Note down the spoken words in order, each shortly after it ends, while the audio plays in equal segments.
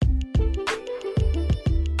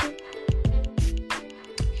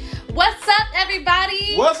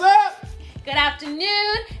Dwighty. What's up? Good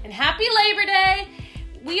afternoon and happy Labor Day.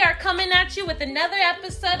 We are coming at you with another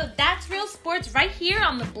episode of That's Real Sports right here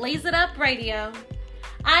on the Blaze It Up Radio.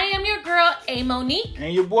 I am your girl, A. Monique.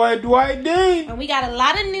 And your boy, Dwight D. And we got a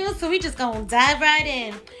lot of news, so we just gonna dive right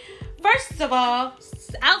in. First of all,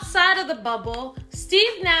 outside of the bubble,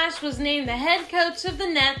 Steve Nash was named the head coach of the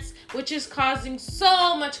Nets, which is causing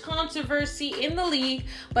so much controversy in the league.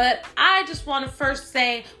 But I just want to first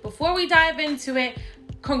say, before we dive into it,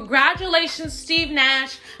 congratulations, Steve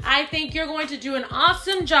Nash. I think you're going to do an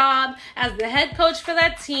awesome job as the head coach for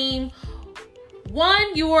that team.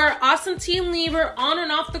 One, you were an awesome team leader on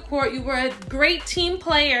and off the court. You were a great team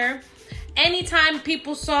player. Anytime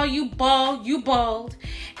people saw you ball, you balled.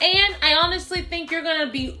 And I honestly think you're going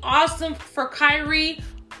to be awesome for Kyrie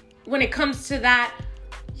when it comes to that.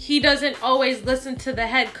 He doesn't always listen to the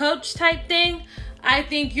head coach type thing. I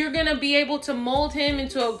think you're going to be able to mold him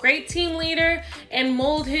into a great team leader and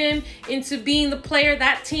mold him into being the player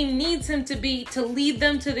that team needs him to be to lead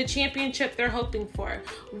them to the championship they're hoping for.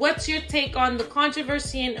 What's your take on the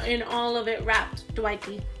controversy and all of it wrapped,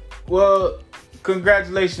 Dwighty? Well,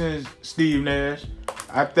 congratulations, Steve Nash.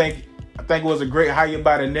 I think it was a great hire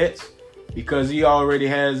by the Nets because he already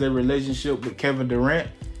has a relationship with Kevin Durant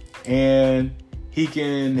and he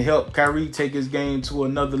can help Kyrie take his game to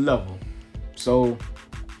another level. So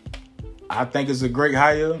I think it's a great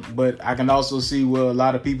hire, but I can also see where a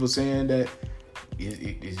lot of people saying that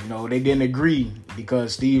they didn't agree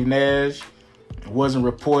because Steve Nash wasn't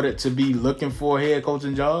reported to be looking for a head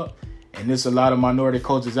coaching job, and there's a lot of minority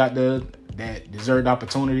coaches out there that deserve the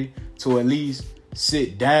opportunity to at least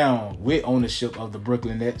sit down with ownership of the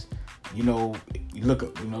Brooklyn Nets.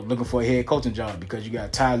 Looking for a head coaching job because you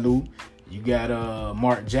got Ty Lue, you got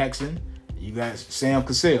Mark Jackson, you got Sam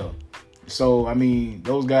Cassell. So, I mean,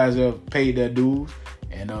 those guys have paid their dues.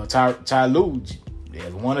 And Ty Lue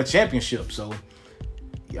has won a championship. So,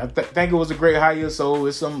 I think it was a great hire. So,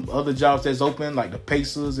 there's some other jobs that's open, like the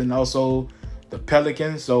Pacers and also the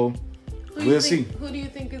Pelicans. So, we'll see. Who do you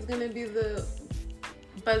think is going to be the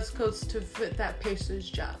best coach to fit that Pacers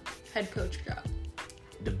job, head coach job?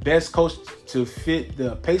 The best coach to fit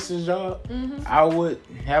the Pacers job? Mm-hmm. I would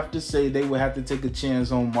have to say they would have to take a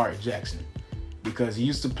chance on Mark Jackson. Because he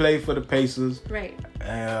used to play for the Pacers. Right.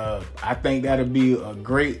 I think that'll be a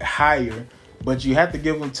great hire, but you have to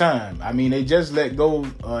give him time. I mean, they just let go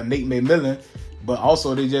Nate McMillan, but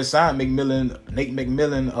also they just signed Nate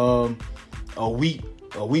McMillan a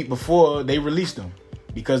week before they released him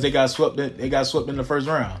because they got swept in the first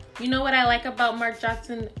round. You know what I like about Mark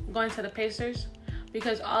Jackson going to the Pacers?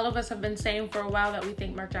 Because all of us have been saying for a while that we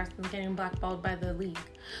think Mark Jackson's getting blackballed by the league.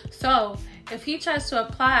 So, if he tries to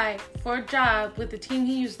apply for a job with the team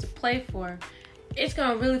he used to play for, it's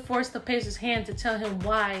going to really force the Pacers' hand to tell him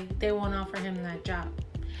why they won't offer him that job.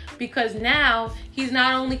 Because now, he's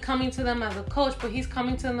not only coming to them as a coach, but he's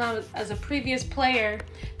coming to them as a previous player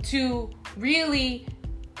to really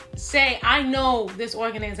say, I know this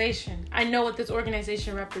organization. I know what this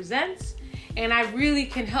organization represents. And I really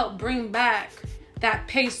can help bring back that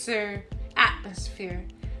Pacer atmosphere,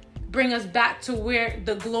 bring us back to where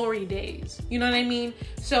the glory days. You know what I mean?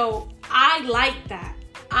 So I like that.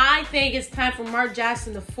 I think it's time for Mark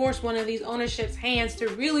Jackson to force one of these ownership's hands to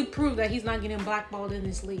really prove that he's not getting blackballed in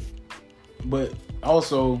this league. But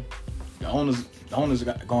also, the owners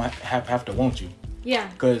are gonna have to want you. Yeah.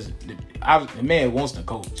 Because the man wants to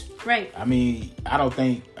coach. Right. I mean, I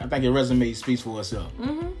think your resume speaks for itself.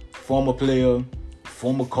 Mm-hmm. Former player,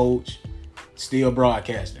 former coach, still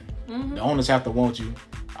broadcasting. Mm-hmm. The owners have to want you.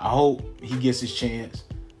 I hope he gets his chance.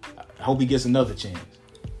 I hope he gets another chance.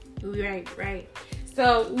 Right.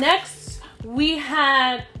 So next we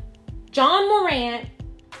had John Morant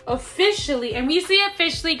officially, and we say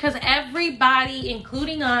officially because everybody,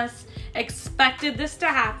 including us, expected this to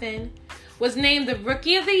happen, was named the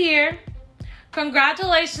Rookie of the Year.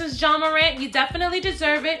 Congratulations, John Morant. You definitely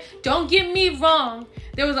deserve it. Don't get me wrong.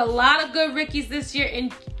 There was a lot of good rookies this year,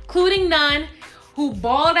 including none, who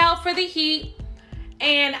balled out for the Heat.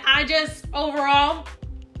 And overall,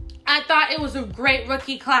 I thought it was a great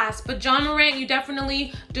rookie class. But John Morant, you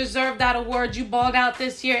definitely deserve that award. You balled out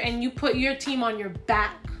this year and you put your team on your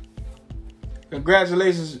back.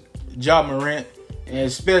 Congratulations, John Morant. And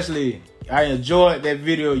especially, I enjoyed that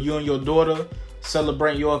video of you and your daughter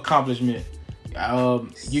celebrating your accomplishment.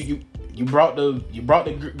 You brought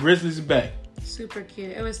the Grizzlies back. Super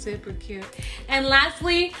cute. It was super cute. And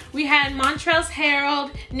lastly, we had Montrezl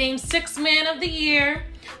Harrell named Sixth Man of the Year.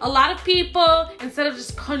 A lot of people, instead of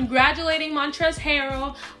just congratulating Montrezl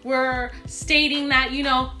Harrell, were stating that,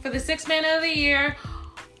 for the Sixth Man of the Year,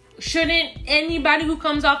 shouldn't anybody who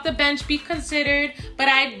comes off the bench be considered? But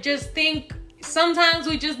I just think sometimes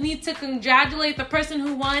we just need to congratulate the person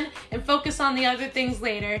who won and focus on the other things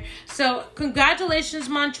later. So congratulations,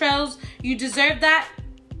 Montrezl. You deserve that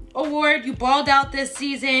award. You balled out this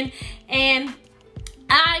season. And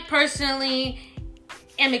I personally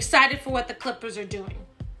am excited for what the Clippers are doing.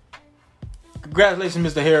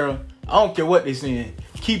 Congratulations, Mr. Harrell. I don't care what they're saying.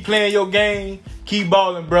 Keep playing your game. Keep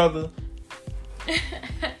balling, brother.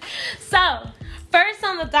 So, first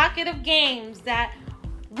on the docket of games that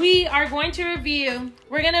we are going to review,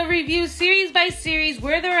 we're going to review series by series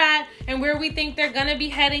where they're at and where we think they're going to be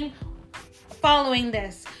heading following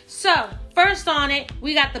this. So, first on it,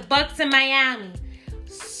 we got the Bucks in Miami.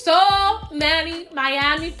 So many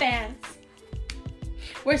Miami fans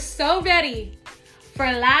were so ready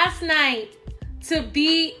for last night to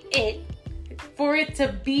be it, for it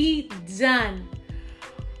to be done.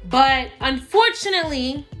 But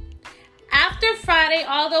unfortunately, after Friday,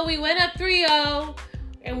 although we went up 3-0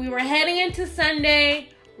 and we were heading into Sunday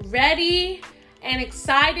ready and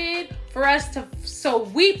excited for us to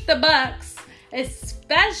sweep the Bucks,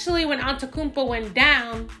 especially when Antetokounmpo went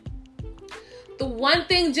down, the one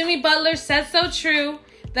thing Jimmy Butler said so true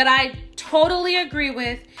that I totally agree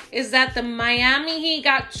with is that the Miami Heat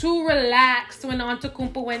got too relaxed when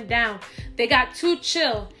Antetokounmpo went down. They got too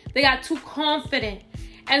chill. They got too confident.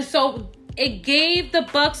 And so it gave the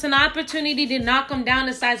Bucks an opportunity to knock them down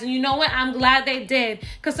a size. And you know what? I'm glad they did.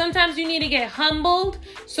 Because sometimes you need to get humbled.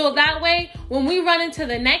 So that way, when we run into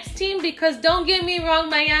the next team, because don't get me wrong,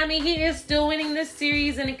 Miami Heat is still winning this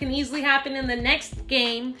series and it can easily happen in the next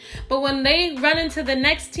game. But when they run into the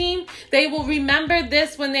next team, they will remember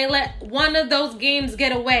this when they let one of those games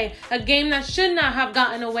get away. A game that should not have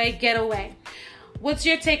gotten away, get away. What's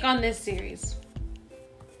your take on this series?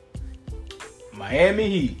 Miami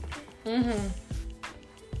Heat.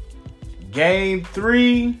 Game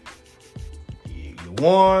 3, you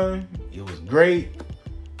won. It was great.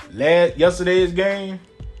 Yesterday's game,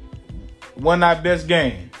 wasn't our best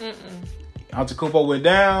game. Antetokounmpo went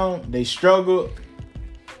down. They struggled.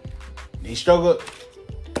 They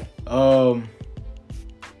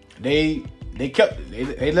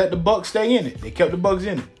let the Bucks stay in it. They kept the Bucks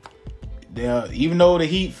in it. Even though the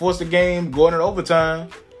Heat forced the game going into overtime,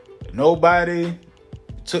 nobody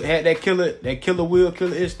had that killer will,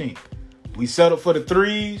 killer instinct. We settled for the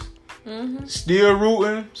threes. Still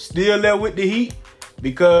rooting, still there with the Heat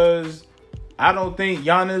because I don't think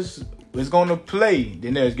Giannis is going to play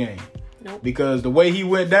the next game. Nope. Because the way he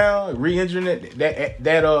went down, re-injuring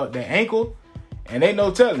that ankle, and ain't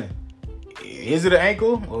no telling. Is it an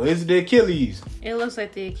ankle or is it the Achilles? It looks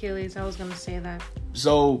like the Achilles. I was going to say that.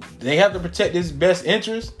 So they have to protect his best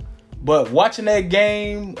interest. But watching that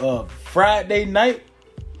game Friday night,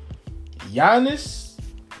 Giannis,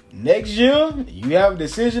 next year, you have a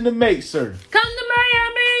decision to make, sir. Come to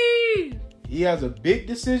Miami! He has a big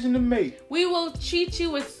decision to make. We will treat you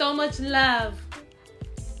with so much love.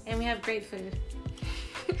 And we have great food.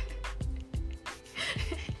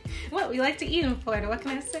 What? We like to eat in Florida. What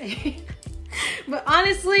can I say? But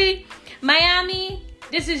honestly, Miami,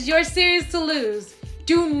 this is your series to lose.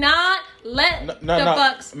 Do not let the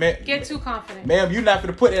Bucks get too confident. Ma'am, you're not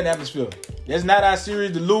going to put that in the atmosphere. That's not our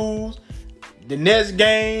series to lose. The next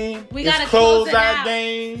game, we gotta close it our out.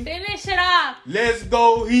 game. Finish it off. Let's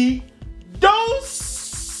go, Heat.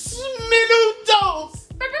 Dos minutos.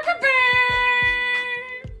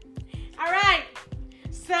 All right.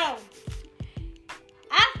 So,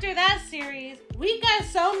 after that series, we got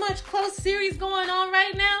so much close series going on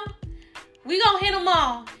right now. We gonna hit them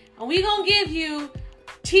all. And we gonna give you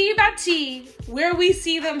T by T where we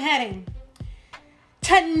see them heading.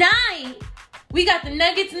 Tonight, we got the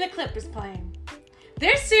Nuggets and the Clippers playing.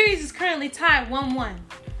 Their series is currently tied 1-1.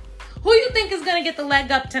 Who you think is going to get the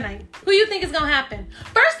leg up tonight? Who you think is going to happen?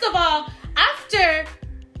 First of all, after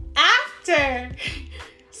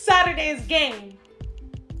Saturday's game,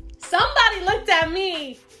 somebody looked at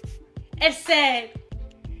me and said,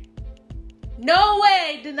 no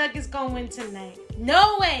way the Nuggets going to win tonight.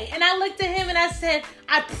 No way. And I looked at him and I said,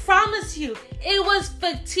 I promise you, it was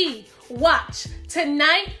fatigue. Watch.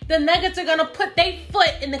 Tonight, the Nuggets are going to put their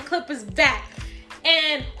foot in the Clippers' back.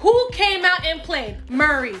 And who came out and played?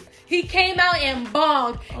 Murray. He came out and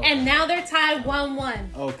balled. Okay. And now they're tied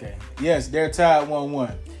 1-1. Okay. Yes, they're tied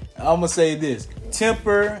 1-1. I'm going to say this.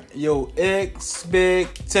 Temper your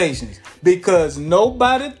expectations. Because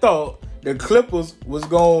nobody thought the Clippers was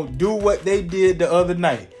going to do what they did the other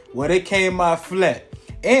night. Where they came out flat.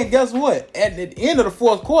 And guess what? At the end of the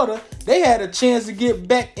fourth quarter, they had a chance to get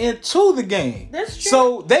back into the game. That's true.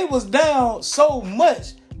 So they was down so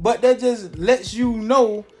much but that just lets you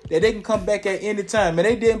know that they can come back at any time. And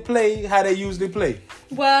they didn't play how they usually play.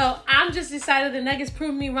 Well, I'm just excited the Nuggets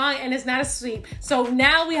proved me wrong, and it's not a sweep. So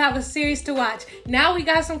now we have a series to watch. Now we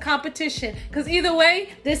got some competition. Because either way,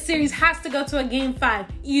 this series has to go to a Game 5.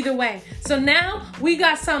 Either way. So now we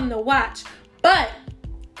got something to watch. But,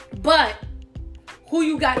 who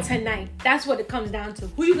you got tonight? That's what it comes down to.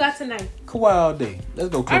 Who you got tonight? Kawhi all day. Let's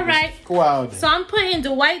go Clippers. All right. Kawhi all day. So I'm putting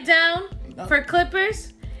Dwight down for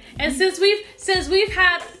Clippers. And since we've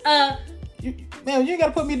had Man, you ain't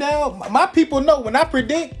gotta put me down. My people know when I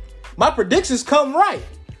predict, my predictions come right.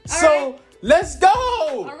 So let's go.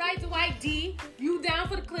 All right, Dwight D, you down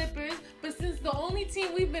for the Clippers? But since the only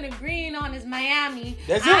team we've been agreeing on is Miami,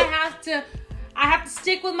 I have to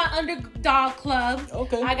stick with my underdog club.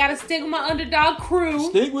 Okay. I gotta stick with my underdog crew.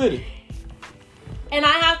 Stick with it. And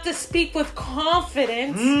I have to speak with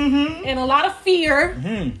confidence and a lot of fear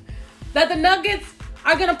that the Nuggets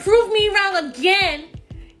are gonna prove me wrong again.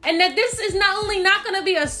 And that this is not only not going to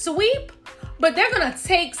be a sweep, but they're going to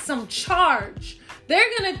take some charge. They're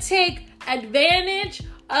going to take advantage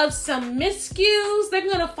of some miscues. They're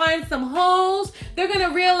going to find some holes. They're going to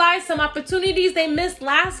realize some opportunities they missed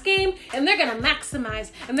last game, and they're going to maximize.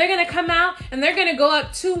 And they're going to come out, and they're going to go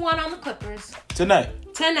up 2-1 on the Clippers. Tonight.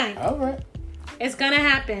 All right. It's going to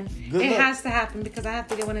happen. Good luck. Has to happen because I have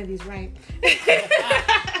to get one of these right.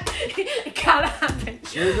 It gotta happen.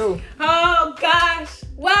 Sure do. Oh, gosh.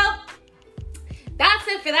 Well, that's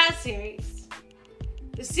it for that series.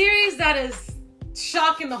 The series that is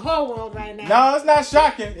shocking the whole world right now. No, it's not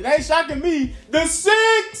shocking. It ain't shocking me. The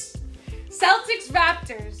 6! Celtics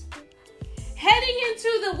Raptors. Heading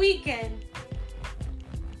into the weekend,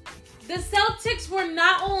 the Celtics were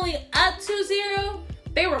not only up 2-0,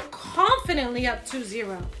 they were confidently up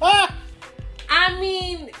 2-0. Ah! I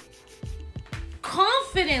mean,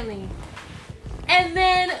 confidently. And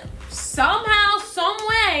then somehow, some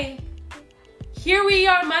way, here we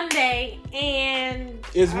are Monday, and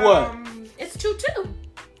it's what? It's 2-2.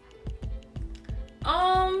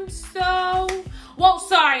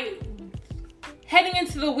 Sorry. Heading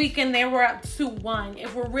into the weekend, they were up 2-1.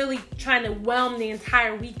 If we're really trying to whelm the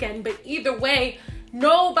entire weekend, but either way,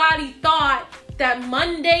 nobody thought that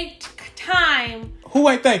Monday time. Who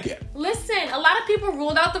ain't thinking? Listen, a lot of people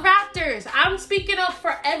ruled out the Raptors. I'm speaking up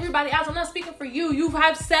for everybody else. I'm not speaking for you. You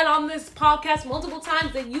have said on this podcast multiple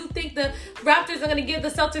times that you think the Raptors are going to give the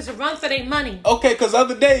Celtics a run for their money. Okay, because the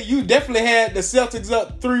other day you definitely had the Celtics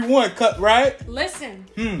up 3-1 cut, right? Listen.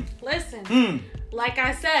 Like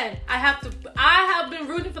I said, I have been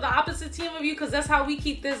rooting for the opposite team of you because that's how we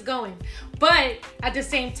keep this going. But at the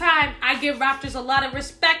same time, I give Raptors a lot of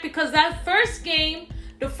respect because that first game,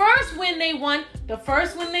 the first win they won.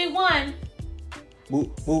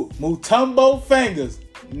 Mutombo fingers.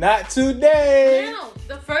 Not today. No,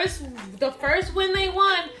 the first win they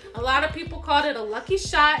won, a lot of people called it a lucky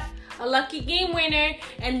shot, a lucky game winner,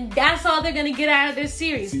 and that's all they're gonna get out of this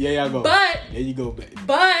series. See, there you go. But there you go, baby.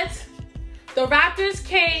 But the Raptors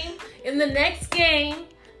came in the next game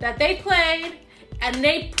that they played, and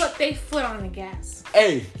they put their foot on the gas.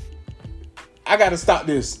 Hey, I gotta stop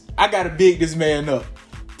this. I gotta big this man up.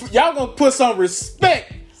 Y'all gonna put some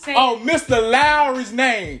respect on Mr. Lowry's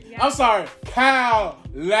name. Yeah. I'm sorry, Kyle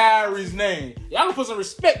Lowry's name. Y'all gonna put some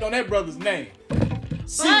respect on that brother's name.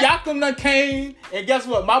 See, Siakam done came, and guess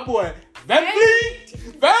what? My boy, Van Vliet!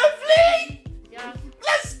 Yeah.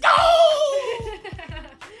 Let's go!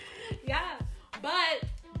 Yeah, but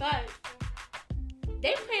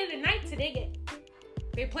they played tonight today.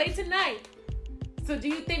 They played tonight. So do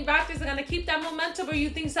you think Raptors are going to keep that momentum, or you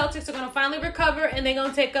think Celtics are going to finally recover and they're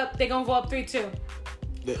going to go up 3-2?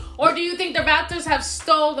 Or do you think the Raptors have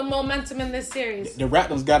stole the momentum in this series? The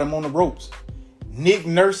Raptors got him on the ropes. Nick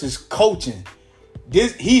Nurse is coaching.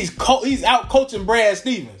 He's out coaching Brad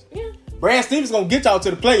Stevens. Yeah. Brad Stevens going to get y'all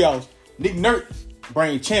to the playoffs. Nick Nurse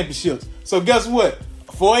bring championships. So guess what?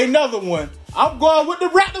 For another one, I'm going with the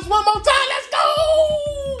Raptors one more time. Let's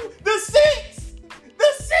go! The 6!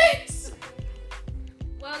 The 6!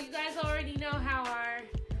 Well, you guys already know how our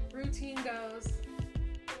routine goes.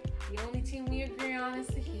 The only team we agree on is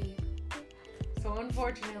the Heat. So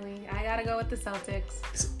unfortunately, I gotta go with the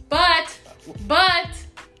Celtics. But,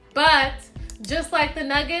 just like the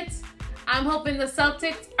Nuggets, I'm hoping the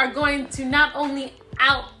Celtics are going to not only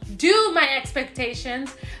outdo my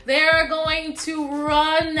expectations, they are going to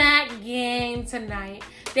run that game tonight.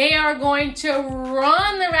 They are going to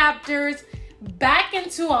run the Raptors back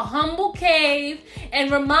into a humble cave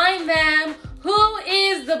and remind them who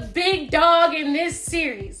is the big dog in this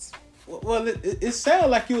series. Well, it sounds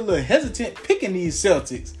like you're a little hesitant picking these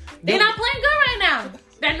Celtics. They're not playing good right now.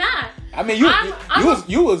 They're not. I mean, you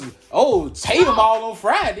was Tatum all on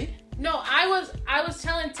Friday. No, I was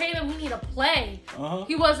telling Tatum he need to play. Uh-huh.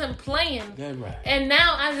 He wasn't playing. That's right. And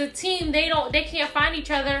now as a team, they can't find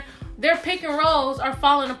each other. Their pick and rolls are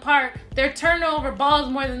falling apart. They're turning over balls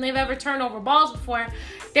more than they've ever turned over balls before.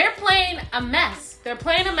 They're playing a mess. They're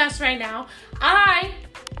playing a mess right now. I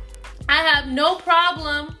have no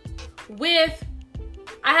problem with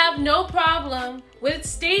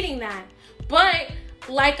stating that. But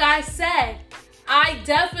like I said, I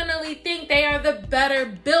definitely think they are the better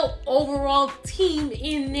built overall team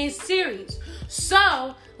in this series.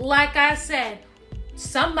 So, like I said,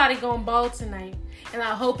 somebody gonna ball tonight. And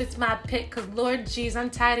I hope it's my pick, because Lord jeez, I'm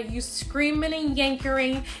tired of you screaming and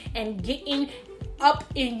yankering and getting up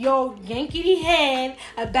in your yankety head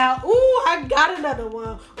about, ooh, I got another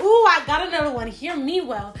one. Ooh, I got another one. Hear me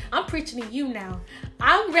well. I'm preaching to you now.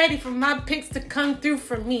 I'm ready for my picks to come through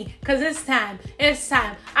for me, because it's time. It's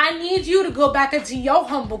time. I need you to go back into your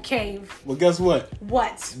humble cave. Well, guess what?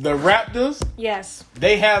 What? The Raptors, Yes.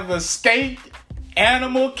 they have escaped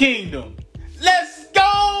Animal Kingdom. Let's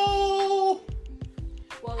go!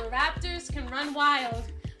 Well, the Raptors can run wild,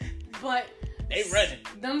 but They running.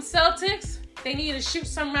 them Celtics, they need to shoot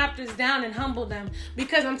some Raptors down and humble them.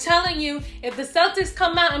 Because I'm telling you, if the Celtics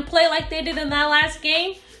come out and play like they did in that last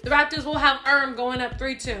game, the Raptors will have going up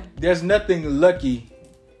 3-2. There's nothing lucky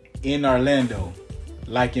in Orlando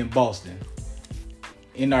like in Boston.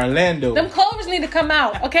 In Orlando, Them Clovers need to come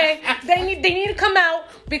out, okay? they need to come out,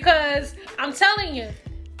 because I'm telling you,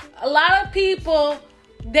 a lot of people,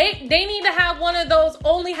 they need to have one of those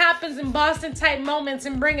only happens in Boston type moments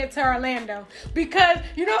and bring it to Orlando. Because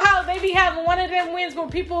you know how they be having one of them wins where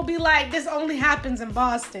people will be like, this only happens in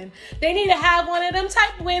Boston. They need to have one of them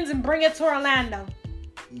type wins and bring it to Orlando.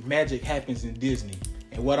 magic happens in Disney.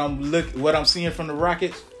 And what I'm seeing from the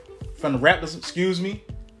Raptors, excuse me,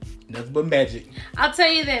 nothing but magic. I'll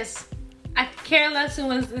tell you this. I care less who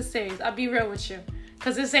wins this series. I'll be real with you.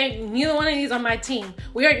 Because this ain't, neither one of these on my team.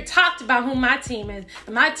 We already talked about who my team is.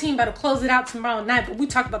 And my team better close it out tomorrow night. But we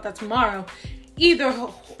talk about that tomorrow. Either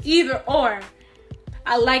or.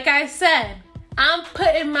 Like I said, I'm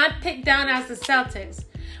putting my pick down as the Celtics.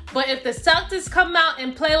 But if the Celtics come out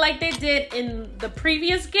and play like they did in the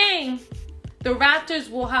previous game, the Raptors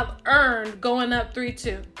will have earned going up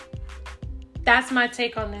 3-2. That's my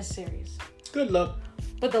take on this series. Good luck.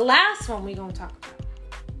 But the last one we're going to talk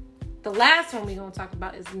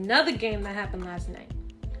about is another game that happened last night.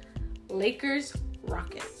 Lakers,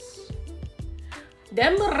 Rockets.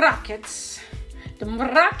 Them Rockets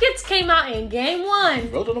came out in game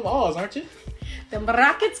one. Roll to them R's, aren't you? Them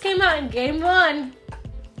Rockets came out in game one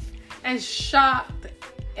and shocked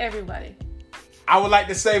everybody. I would like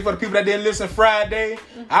to say, for the people that didn't listen Friday,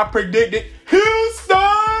 I predicted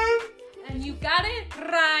Houston. And you got it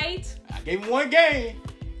right. I gave them one game.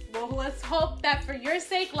 Well, let's hope that for your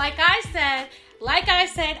sake, like I said,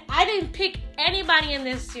 I didn't pick anybody in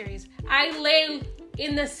this series. I lay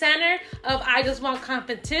in the center of I just want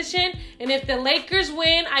competition. And if the Lakers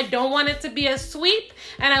win, I don't want it to be a sweep.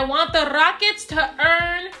 And I want the Rockets to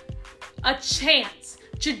earn a chance.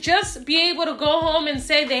 To just be able to go home and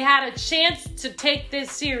say they had a chance to take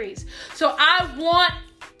this series. So I want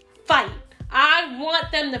fight. I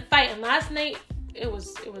want them to fight. And last night, it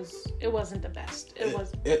wasn't the best.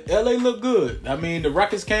 LA looked good. I mean, the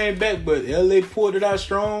Rockets came back, but LA pulled it out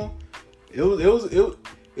strong. It was a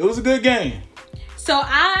good game. So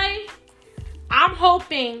I'm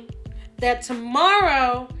hoping that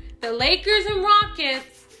tomorrow the Lakers and Rockets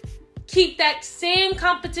keep that same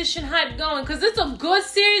competition hype going, because it's a good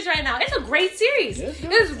series right now. It's a great series.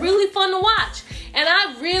 It's really fun to watch, and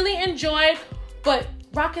I really enjoyed. But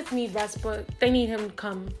Rockets need Westbrook. They need him to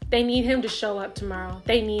come. They need him to show up tomorrow.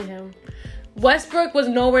 They need him. Westbrook was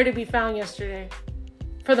nowhere to be found yesterday,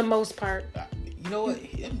 for the most part. You know what?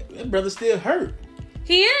 That brother still hurt.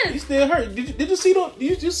 He is. He's still hurt. Did you see them?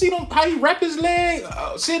 Did you see them? How he wrapped his leg,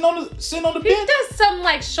 sitting on the He bench? does some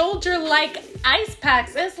like shoulder-like ice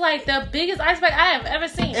packs. It's like the biggest ice pack I have ever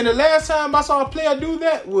seen. And the last time I saw a player do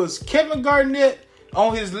that was Kevin Garnett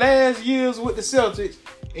on his last years with the Celtics,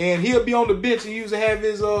 and he'll be on the bench and usually have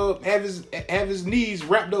his knees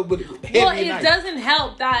wrapped up with heavy. Well, it doesn't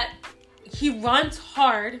help that he runs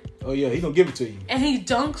hard. Oh yeah, he gonna give it to you. And he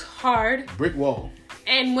dunks hard. Brick wall.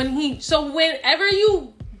 And whenever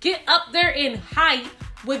you get up there in height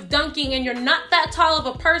with dunking and you're not that tall of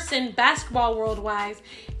a person, basketball world-wise,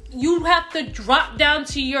 you have to drop down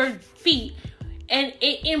to your feet and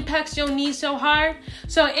it impacts your knees so hard.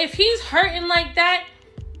 So if he's hurting like that,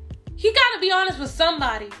 he got to be honest with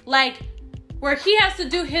somebody. Like, where he has to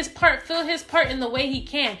do his part, fill his part in the way he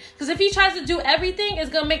can. Because if he tries to do everything, it's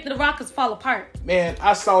going to make the Rockets fall apart. Man,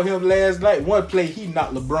 I saw him last night. One play, he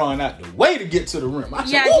knocked LeBron out the way to get to the rim. I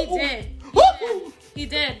said, he did. He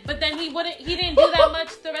did. But then he didn't do that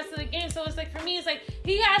much the rest of the game. So it's like, for me, it's like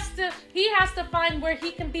he has to find where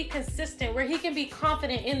he can be consistent, where he can be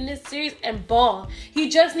confident in this series and ball. He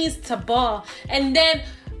just needs to ball. And then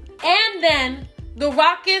the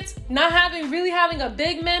Rockets not having a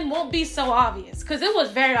big man won't be so obvious, because it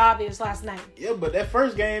was very obvious last night. Yeah, but that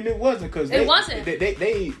first game it wasn't, because it wasn't.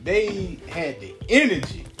 They had the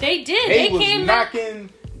energy. They did. They was came knocking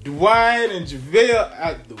Dwight and JaVale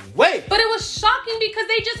out the way. But it was shocking because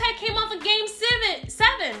they just came off of game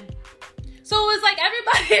 7. So it was like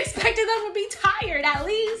everybody expected them to be tired at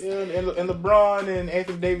least. Yeah, and LeBron and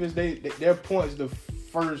Anthony Davis, their points the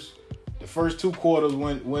first 2 quarters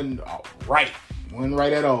went right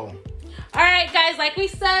at all. All right, guys, like we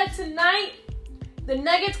said tonight, the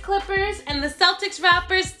Nuggets Clippers and the Celtics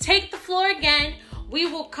Raptors take the floor again. We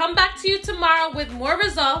will come back to you tomorrow with more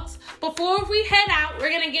results. Before we head out, we're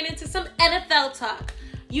going to get into some NFL talk.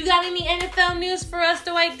 You got any NFL news for us,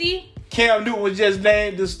 Dwight D? Cam Newton was just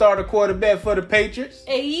named the starter quarterback for the Patriots.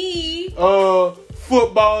 Hey.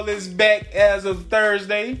 Football is back as of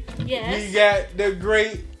Thursday. Yes. We got the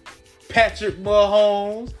great Patrick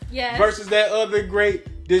Mahomes versus that other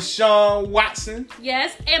great Deshaun Watson.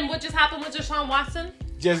 Yes. And what just happened with Deshaun Watson?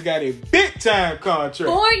 Just got a big-time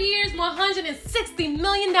contract. 4 years, $160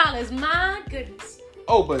 million. My goodness.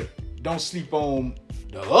 Oh, but don't sleep on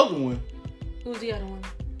the other one. Who's the other one?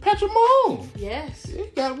 Patrick Mahomes. Yes. He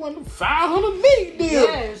got one of them $500 million deals.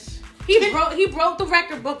 Yes. He broke the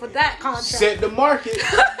record book with that contract. Set the market.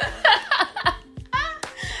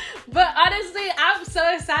 But honestly, I'm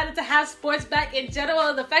so excited to have sports back in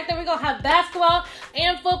general. The fact that we're going to have basketball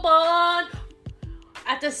and football on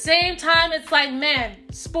at the same time, it's like, man,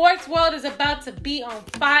 sports world is about to be on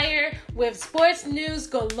fire with sports news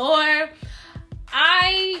galore.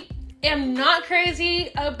 I am not crazy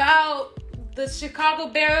about the Chicago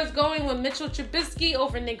Bears going with Mitchell Trubisky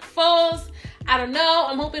over Nick Foles. I don't know.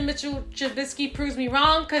 I'm hoping Mitchell Trubisky proves me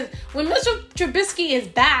wrong, because when Mitchell Trubisky is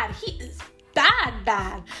bad, he is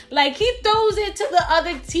bad. Like, he throws it to the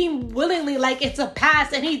other team willingly like it's a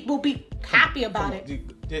pass, and he will be happy about it.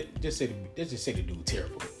 Just say the dude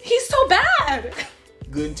terrible. He's so bad.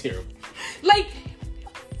 Good and terrible. Like,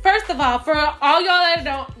 first of all, for all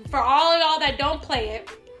y'all that don't play it,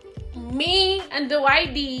 me and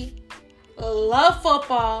Dwight D love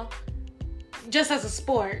football just as a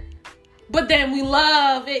sport. But then we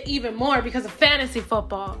love it even more because of fantasy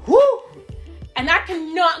football. Woo! And I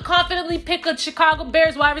cannot confidently pick a Chicago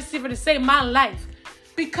Bears wide receiver to save my life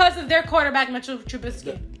because of their quarterback, Mitchell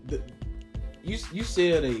Trubisky. You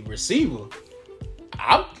said a receiver.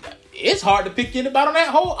 It's hard to pick anybody on that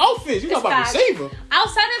whole offense. You know about receiver.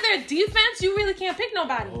 Outside of their defense, you really can't pick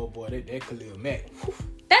nobody. Oh boy, that Khalil Mack.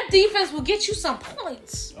 That defense will get you some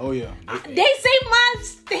points. Oh yeah. They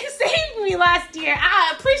saved me last year.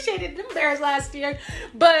 I appreciated them Bears last year.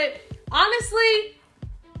 But honestly,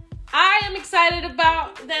 I am excited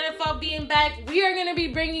about the NFL being back. We are going to be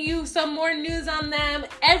bringing you some more news on them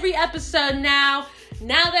every episode now.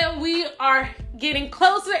 Now that we are getting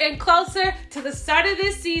closer and closer to the start of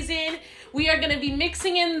this season, we are going to be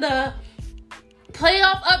mixing in the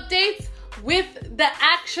playoff updates with the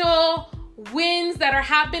actual wins that are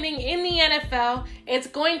happening in the NFL. It's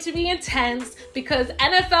going to be intense because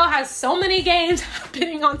NFL has so many games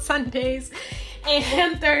happening on Sundays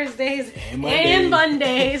and Thursdays and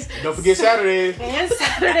Mondays. Don't forget Saturdays. And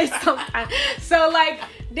Saturdays sometimes. So, like,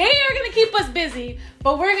 they are going to keep us busy,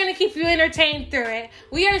 but we're going to keep you entertained through it.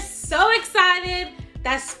 We are so excited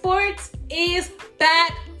that sports is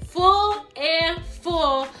back full and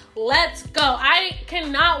full. Let's go. I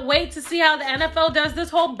cannot wait to see how the NFL does this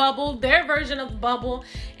whole bubble, their version of the bubble.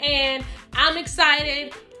 And I'm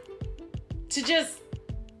excited to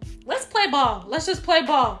let's play ball. Let's just play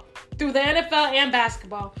ball through the NFL and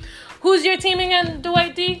basketball. Who's your team again,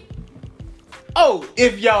 Dwight D? Oh,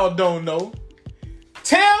 if y'all don't know,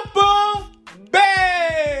 Tampa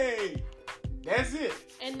Bay. That's it.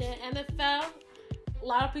 And the NFL, a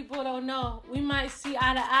lot of people don't know. We might see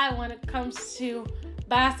eye to eye when it comes to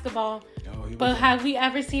basketball. But have we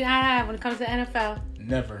ever seen eye to eye when it comes to NFL?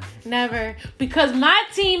 Never. Because my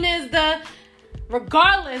team is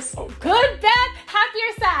regardless, good, bad, happy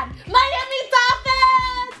or sad, Miami Dolphins.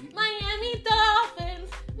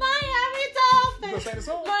 You gonna sing the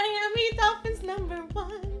song? Miami Dolphins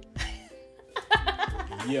 #1.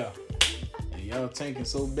 Yeah, y'all tanking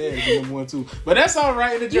so bad to be #1 too. But that's all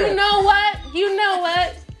right in the draft. You know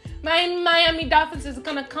what? Miami Dolphins is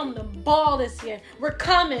gonna come to ball this year. We're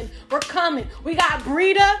coming. We got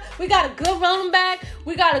Breida. We got a good running back.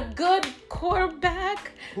 We got a good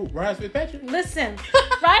quarterback. Who, Ryan Fitzpatrick? Listen,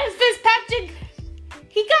 Ryan Fitzpatrick,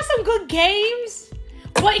 he got some good games.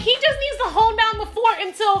 But he just needs to hold down the fort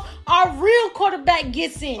until our real quarterback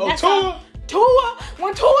gets in. Oh, Tua? Tua.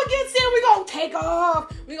 When Tua gets in, we're going to take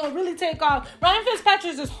off. We're going to really take off. Ryan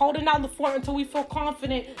Fitzpatrick is just holding down the fort until we feel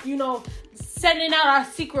confident, sending out our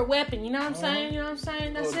secret weapon. You know what I'm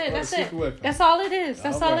saying? That's it. That's it. Weapon. That's all it is.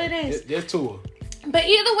 That's all it is. There's Tua. But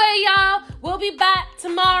either way, y'all, we'll be back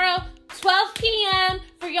tomorrow, 12 p.m.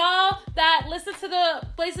 For y'all that listen to the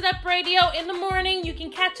Blaze It Up Radio in the morning, you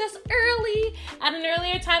can catch us early at an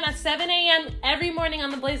earlier time at 7 a.m. every morning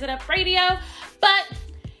on the Blaze It Up Radio. But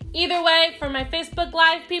either way, for my Facebook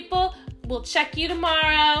Live people, we'll check you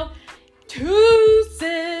tomorrow.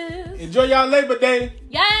 Deuces. Enjoy y'all Labor Day.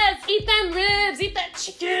 Yes, eat them ribs, eat that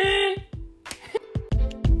chicken.